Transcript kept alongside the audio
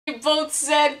both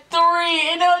said 3,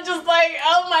 and it was just like,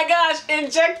 oh my gosh,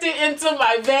 injected into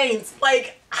my veins.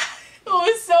 Like, it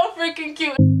was so freaking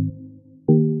cute.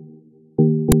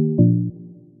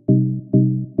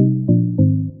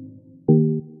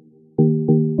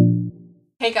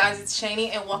 Hey guys, it's Shani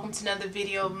and welcome to another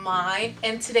video of mine,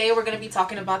 and today we're going to be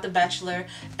talking about The Bachelor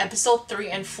episode 3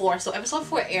 and 4. So episode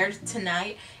 4 aired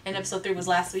tonight and episode 3 was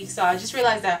last week, so I just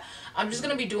realized that I'm just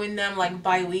going to be doing them like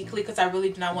bi-weekly because I really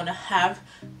do not want to have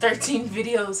 13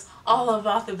 videos all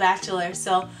about The Bachelor.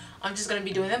 So I'm just going to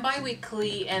be doing them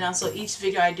bi-weekly, and also each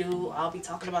video I do, I'll be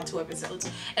talking about 2 episodes.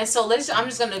 And so I'm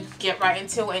just going to get right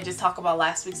into it and just talk about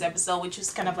last week's episode, which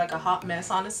was kind of like a hot mess,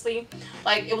 honestly.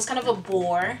 Like, it was kind of a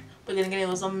bore. But then again, it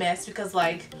was a mess because,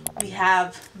 like, we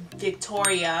have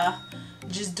Victoria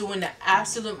just doing the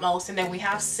absolute most, and then we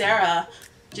have Sarah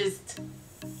just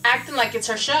acting like it's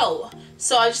her show.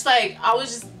 So I was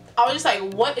just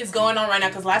like, what is going on right now?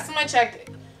 Because last time I checked,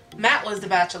 Matt was the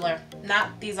Bachelor,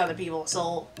 not these other people.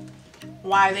 So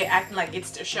why are they acting like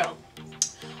it's their show?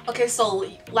 Okay, so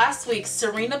last week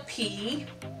Serena P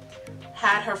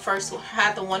had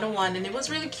the one-on-one, and it was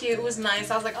really cute. It was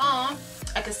nice. I was like, oh,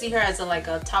 I could see her as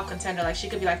a top contender. Like, she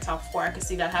could be like top 4. I could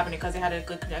see that happening because they had a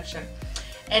good connection.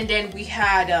 And then we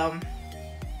had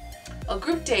a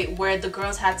group date where the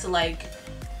girls had to like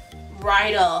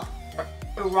write a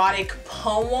erotic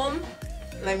poem.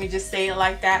 Let me just say it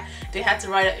like that. They had to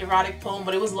write an erotic poem,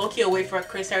 but it was low-key a way for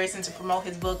Chris Harrison to promote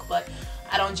his book. But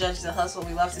I don't judge the hustle.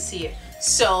 We love to see it.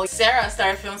 So Sarah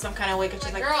started feeling some kind of way because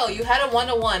she's like, girl, you had a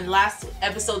one-on-one last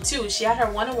episode 2. She had her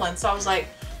one-on-one. So I was like,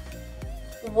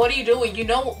 what are you doing? You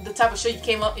know the type of show you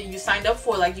came up and you signed up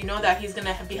for. Like, you know that he's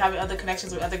gonna be having other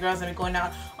connections with other girls and going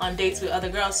out on dates with other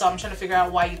girls. So I'm trying to figure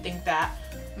out why you think that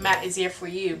Matt is here for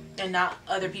you and not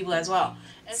other people as well.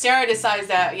 And Sarah decides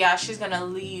that, yeah, she's gonna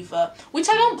leave, which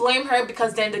I don't blame her,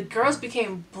 because then the girls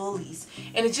became bullies,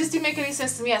 and it just didn't make any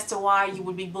sense to me as to why you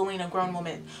would be bullying a grown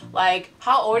woman. Like,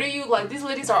 how old are you? Like, these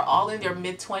ladies are all in their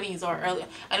mid-20s or early.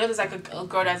 I know there's like a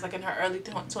girl that's like in her early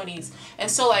 20s, and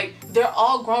so like they're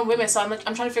all grown women. So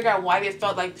I'm trying to figure out why they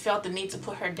felt the need to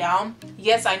put her down.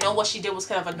 Yes, I know what she did was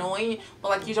kind of annoying, but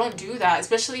like, you don't do that,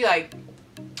 especially like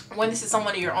when this is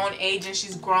someone of your own age and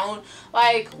she's grown.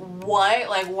 Like, what?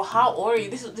 Like, well, how old are you?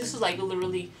 This was like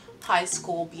literally high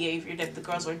school behavior that the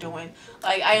girls were doing.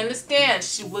 Like, I understand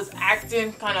she was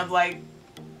acting kind of like,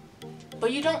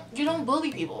 but you don't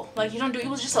bully people. Like, you don't do. It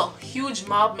was just a huge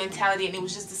mob mentality, and it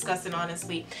was just disgusting,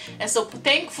 honestly. And so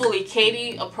thankfully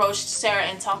Katie approached Sarah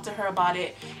and talked to her about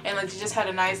it, and like, they just had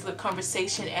a nice little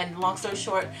conversation. And long story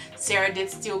short, Sarah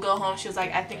did still go home. She was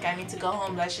like, I think I need to go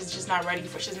home. Like, she's just not ready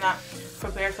for, she's not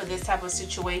prepared for this type of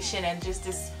situation, and just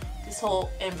this whole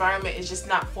environment is just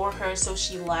not for her. So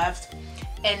she left.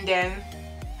 And then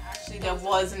actually there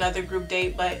was another group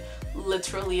date, but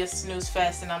literally a snooze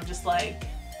fest, and I'm just like,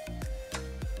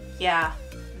 yeah,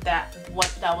 that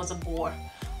was a bore.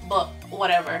 But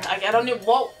whatever. Like, I don't know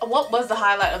what was the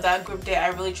highlight of that group date. I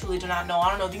really truly do not know.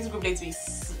 I don't know. These group dates be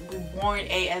boring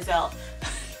ASL.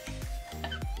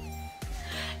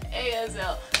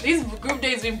 ASL. These group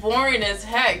dates be boring as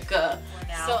heck.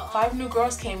 So 5 new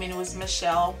girls came in. It was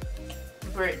Michelle,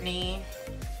 Brittany,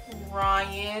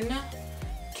 Ryan,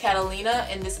 Catalina,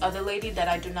 and this other lady that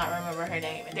I do not remember her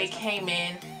name. They came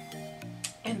in,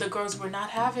 and the girls were not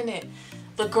having it.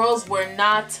 The girls were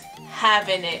not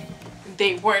having it.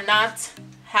 They were not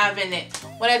having it.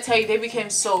 When I tell you, they became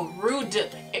so rude.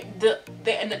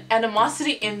 The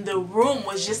animosity in the room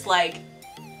was just like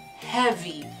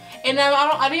heavy. And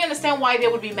I didn't understand why they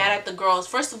would be mad at the girls.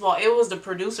 First of all, it was the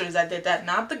producers that did that,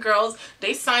 not the girls.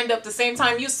 They signed up the same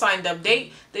time you signed up.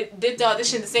 They did the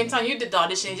audition the same time you did the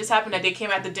audition. It just happened that they came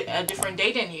at a different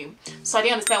day than you. So I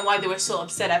didn't understand why they were so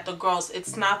upset at the girls.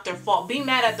 It's not their fault. Be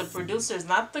mad at the producers,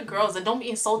 not the girls, and don't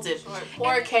be insulted.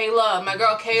 Poor Kayla. My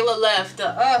girl Kayla left.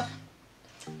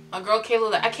 My girl Kayla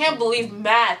left. I can't believe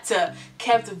Matt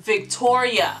kept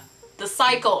Victoria. The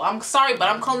psycho. I'm sorry, but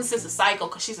I'm calling this a psycho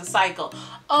because she's a psycho.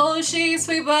 Oh, she's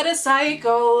sweet but a psycho,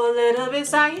 a little bit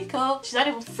psycho. She's not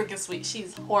even freaking sweet.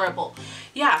 She's horrible.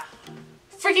 Yeah.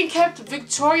 Freaking kept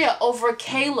Victoria over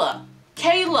Kayla.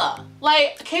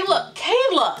 Like,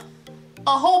 Kayla.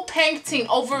 A whole painting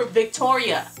over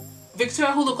Victoria.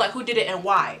 Victoria, who looked like, who did it and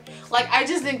why? Like, I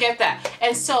just didn't get that.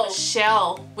 And so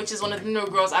Michelle, which is one of the new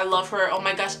girls, I love her. Oh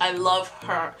my gosh, I love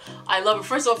her. I love her.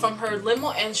 First of all, from her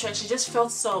limo entrance, she just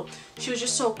felt so, she was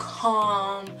just so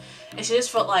calm, and she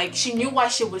just felt like she knew why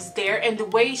she was there. And the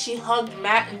way she hugged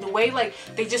Matt, and the way like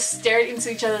they just stared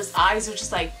into each other's eyes, was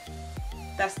just like,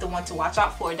 that's the one to watch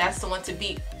out for. That's the one to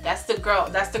beat. That's the girl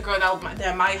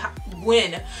that might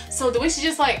win. So the way she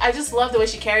just like, I just love the way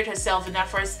she carried herself in her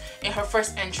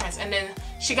first entrance. And then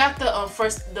she got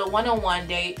the one-on-one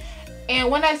date. And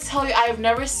when I tell you, I have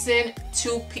never seen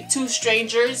two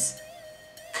strangers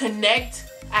connect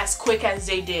as quick as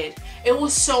they did. It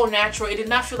was so natural. It did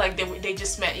not feel like they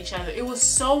just met each other. It was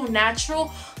so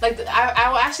natural. Like, I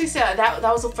will actually say that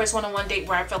was the first one-on-one date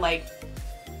where I felt like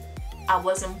I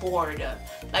wasn't bored.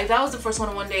 Like, that was the first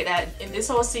one-on-one date that in this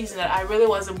whole season that I really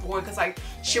wasn't bored, because like,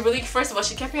 she really, first of all,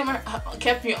 she kept me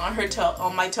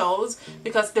on my toes,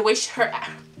 because the way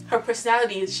her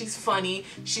personality is, she's funny,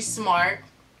 she's smart,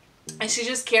 and she's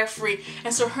just carefree.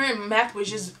 And so her and Matt was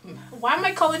just, why am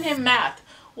I calling him Matt?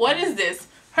 What is this?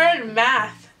 Her and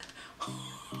Matt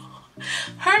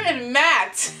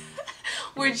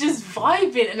were just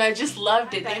vibing, and I just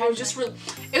loved it. They were just really,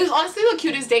 it was honestly the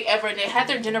cutest date ever. And they had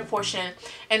their dinner portion,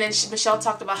 and then Michelle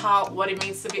talked about what it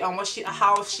means to be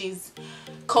how she's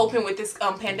coping with this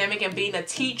pandemic and being a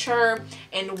teacher,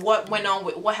 and what went on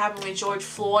with what happened with George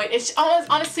Floyd. It's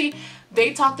honestly,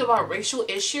 they talked about racial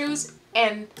issues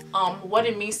and what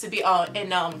it means to be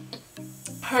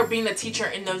her being a teacher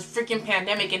in the freaking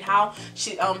pandemic, and how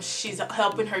she's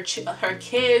helping her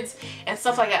kids and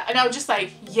stuff like that. And I was just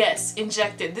like, yes,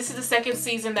 injected. This is the second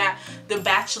season that The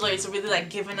Bachelor is really like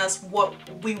giving us what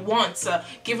we want,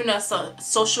 giving us a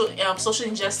social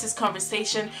injustice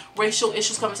conversation, racial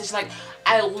issues conversation. Like,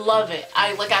 I love it.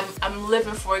 I'm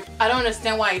living for it. I don't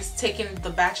understand why it's taken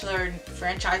The Bachelor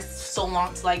franchise so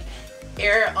long to like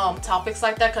air topics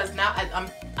like that, because now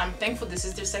I'm thankful this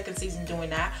is their second season doing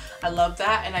that. I love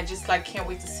that, and I just like can't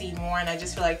wait to see more. And I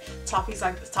just feel like topics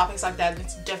like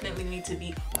that definitely need to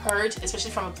be heard,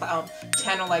 especially from a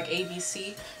channel like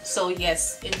ABC. So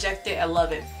yes, inject it. I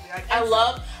love it. I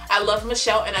love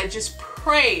Michelle, and I just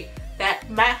pray that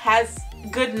Matt has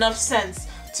good enough sense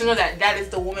to know that that is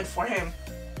the woman for him.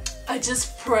 I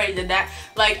just pray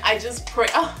I just pray.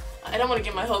 Oh, I don't want to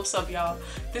get my hopes up, y'all.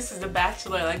 This is The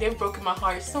Bachelor. Like, they've broken my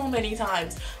heart so many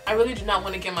times. I really do not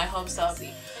want to get my hopes up.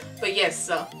 But yes,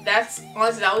 so that's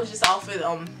honestly, that was just off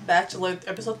of Bachelor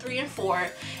episode 3 and 4.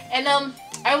 And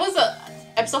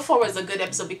episode 4 was a good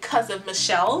episode because of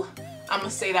Michelle. I'm gonna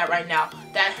say that right now.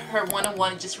 That her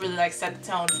one-on-one just really like set the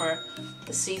tone for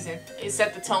the season. It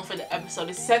set the tone for the episode.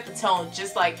 It set the tone.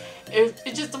 Just like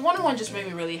it just, the one-on-one just made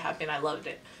me really happy, and I loved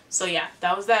it. So yeah,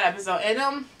 that was that episode.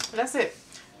 And that's it.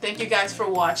 Thank you guys for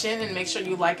watching, and make sure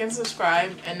you like and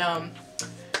subscribe, and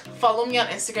follow me on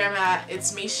Instagram at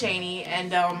itsmeshani,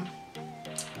 and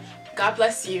God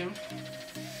bless you.